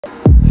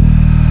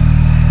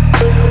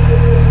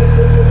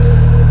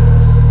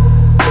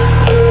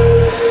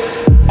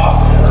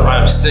So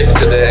I'm sick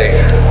today,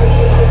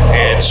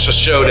 and it's just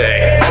show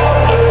day.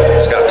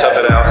 Just gotta tough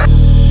it out.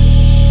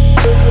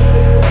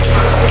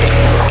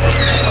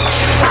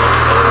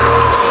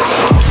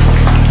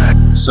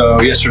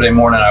 So yesterday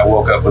morning I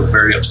woke up with a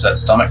very upset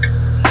stomach.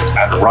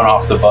 I had to run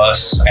off the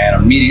bus and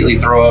immediately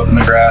throw up in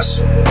the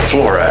grass.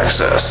 Floor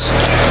access.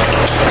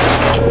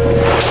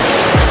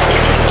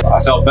 I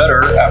felt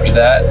better after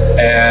that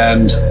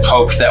and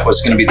hoped that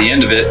was going to be the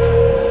end of it,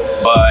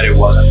 but it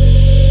wasn't.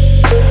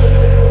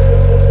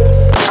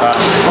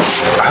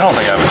 I don't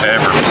think I've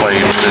ever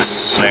played this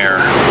snare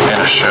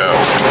in a show,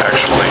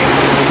 actually.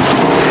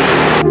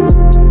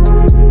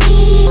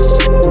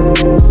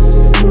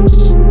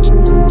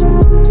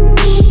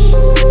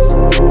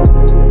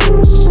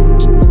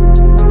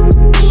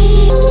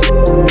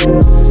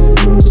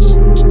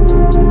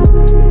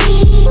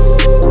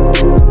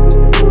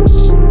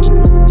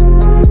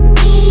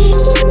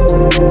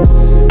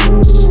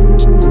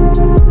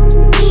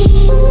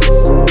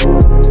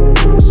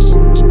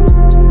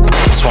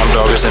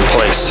 In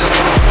place.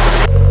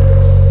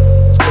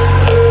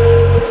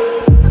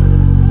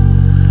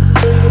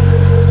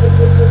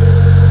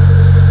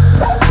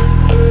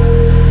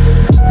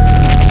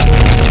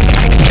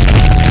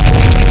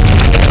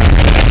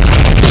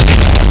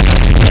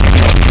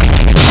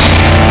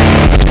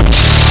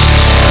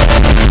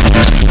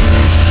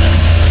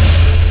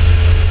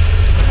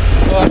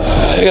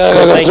 I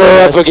gotta throw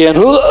up again.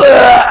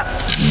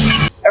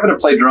 Having to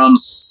play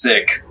drums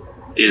sick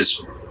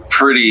is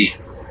pretty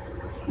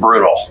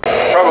brutal.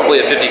 Probably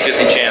a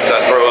 50-50 chance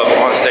I throw up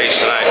on stage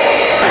tonight.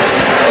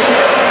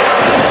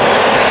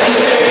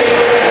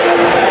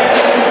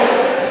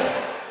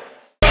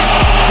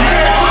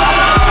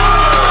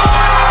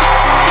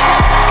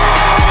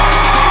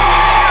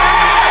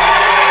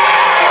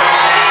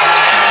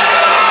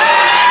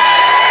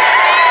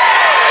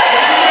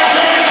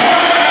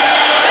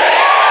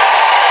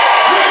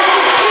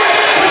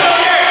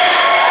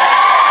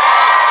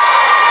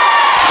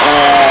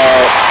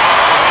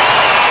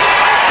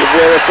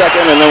 Wait a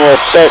second and then we'll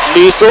start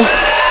Diesel.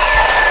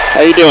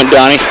 How you doing,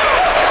 Donnie?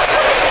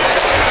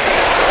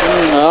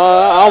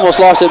 I almost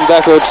lost it in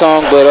backroad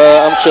song, but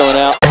I'm chilling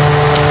out.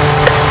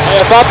 Hey,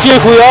 if I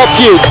puke, we all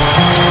puke.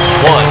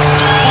 1,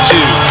 2,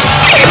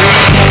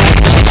 3.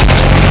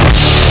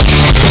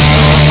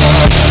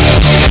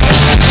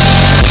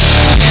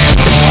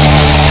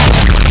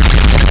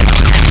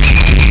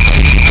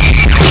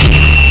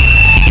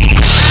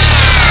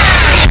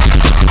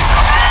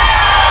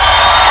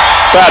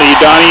 Proud of you,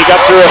 Donnie. You got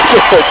through it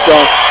with this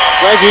song.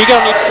 Ranger, you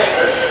gonna need to sing.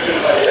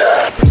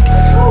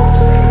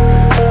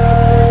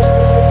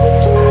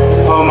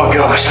 Oh my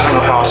gosh, I don't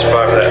know how I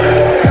survived that.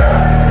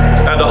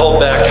 I had to hold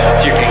back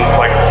puking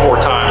like 4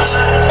 times.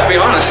 To be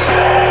honest,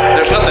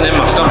 there's nothing in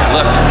my stomach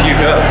left to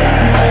puke up.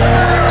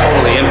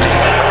 Totally empty.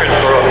 I could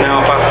throw up now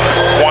if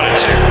I wanted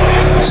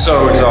to.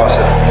 So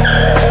exhausted.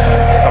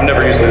 I'm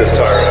never usually this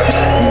tired.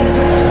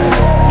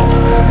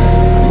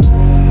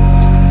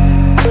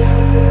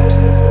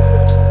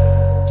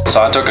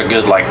 So I took a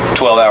good like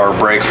 12-hour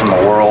break from the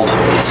world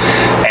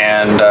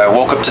and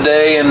woke up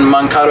today in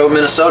Mankato,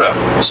 Minnesota.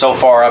 So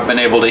far I've been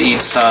able to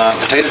eat some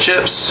potato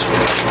chips,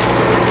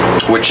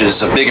 which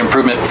is a big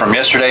improvement from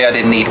yesterday. I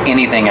didn't eat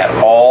anything at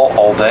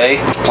all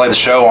day. Played the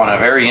show on a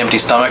very empty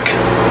stomach,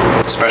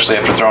 especially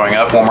after throwing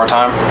up one more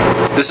time.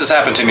 This has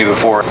happened to me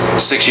before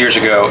 6 years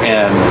ago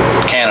in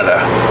Canada,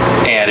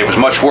 and it was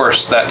much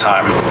worse that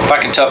time. If I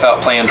can tough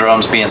out playing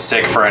drums being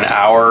sick for an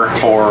hour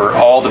for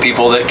all the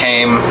people that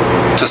came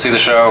to see the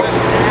show,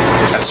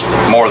 that's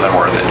more than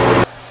worth it.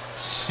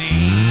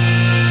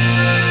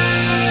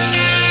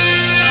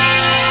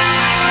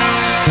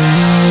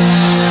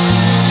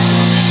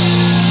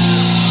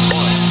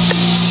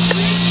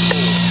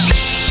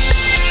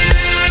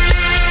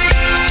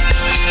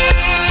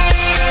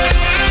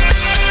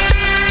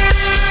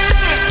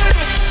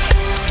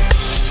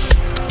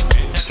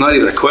 It's not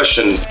even a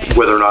question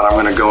whether or not I'm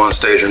going to go on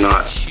stage or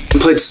not. I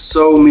played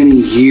so many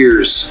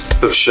years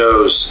of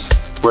shows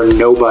where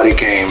nobody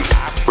came,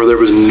 where there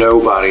was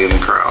nobody in the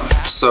crowd.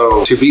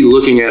 So to be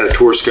looking at a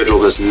tour schedule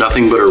that's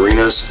nothing but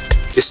arenas,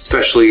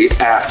 especially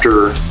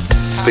after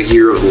a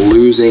year of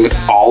losing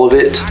all of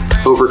it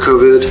over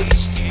COVID,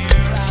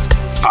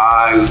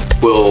 I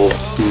will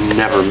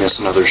never miss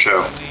another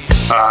show.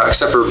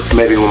 Except for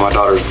maybe when my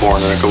daughter's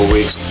born in a couple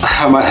weeks.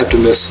 I might have to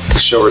miss a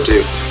show or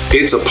two.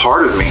 It's a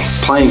part of me.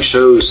 Playing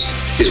shows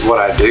is what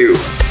I do.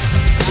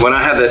 When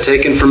I had that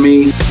taken from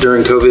me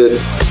during COVID,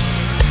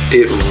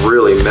 it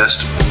really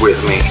messed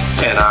with me,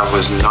 and I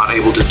was not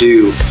able to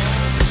do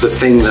the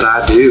thing that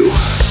I do.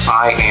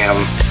 I am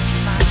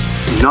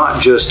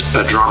not just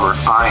a drummer,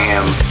 I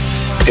am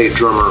a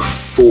drummer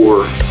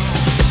for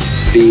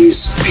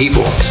these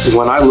people.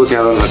 When I look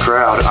out in the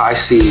crowd, I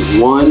see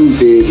one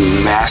big,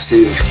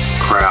 massive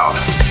crowd.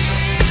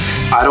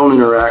 I don't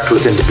interact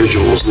with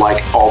individuals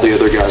like all the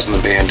other guys in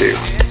the band do.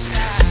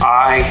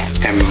 I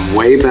am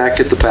way back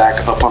at the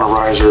back, up on a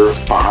riser,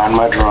 behind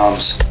my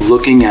drums,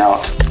 looking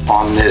out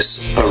on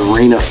this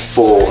arena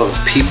full of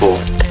people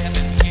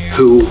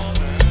who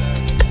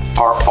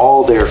are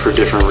all there for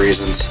different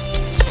reasons.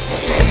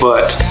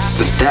 But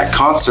that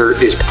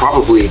concert is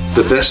probably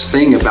the best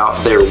thing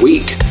about their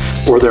week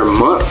or their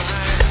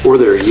month or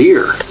their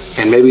year.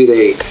 And maybe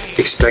they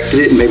expected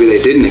it and maybe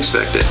they didn't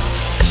expect it.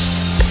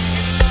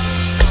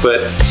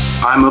 But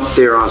I'm up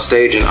there on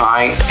stage and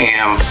I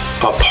am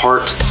a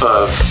part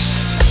of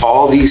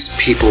all these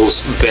people's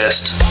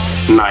best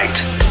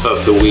night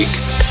of the week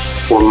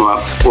or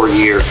month or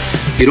year.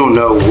 You don't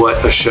know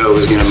what a show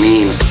is gonna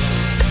mean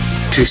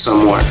to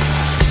someone.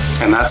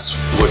 And that's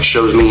what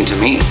shows mean to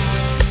me.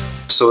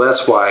 So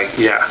that's why,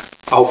 yeah,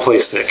 I'll play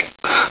sick.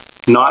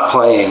 Not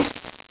playing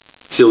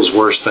feels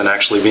worse than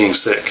actually being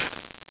sick.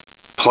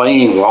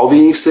 Playing while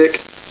being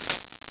sick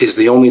is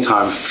the only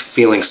time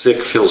feeling sick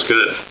feels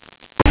good.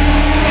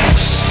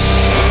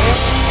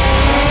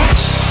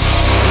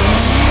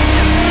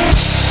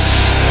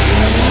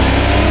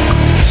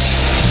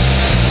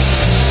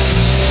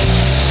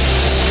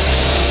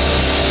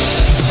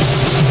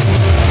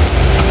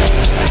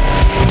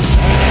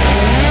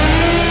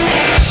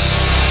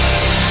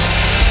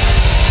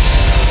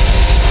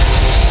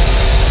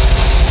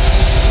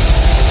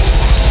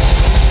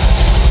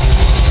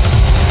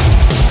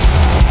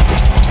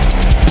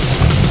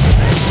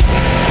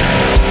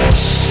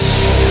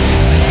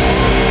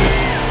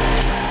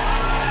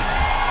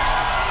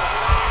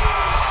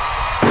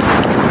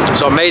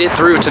 So I made it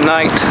through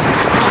tonight.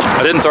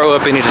 I didn't throw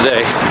up any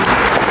today,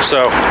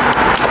 so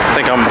I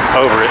think I'm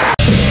over it.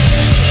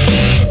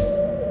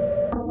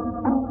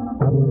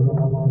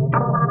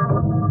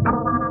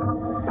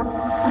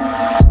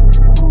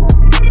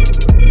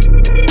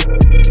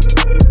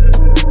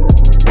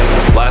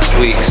 Last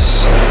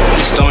week's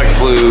stomach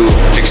flu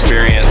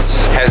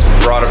experience has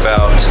brought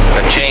about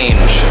a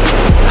change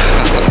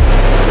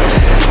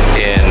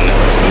in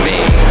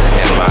me,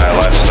 in my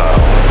lifestyle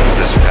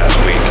this past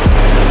week.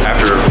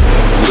 After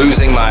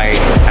losing my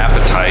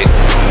appetite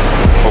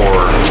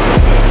for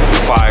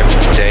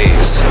 5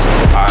 days,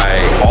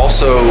 I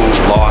also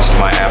lost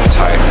my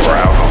appetite for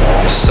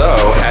alcohol. So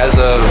as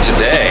of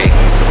today,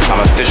 I'm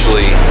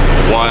officially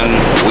 1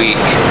 week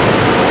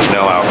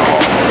no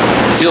alcohol.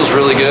 Feels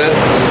really good.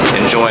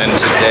 Enjoying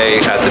today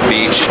at the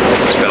beach.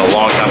 It's been a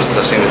long time since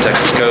I've seen the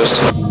Texas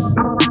coast.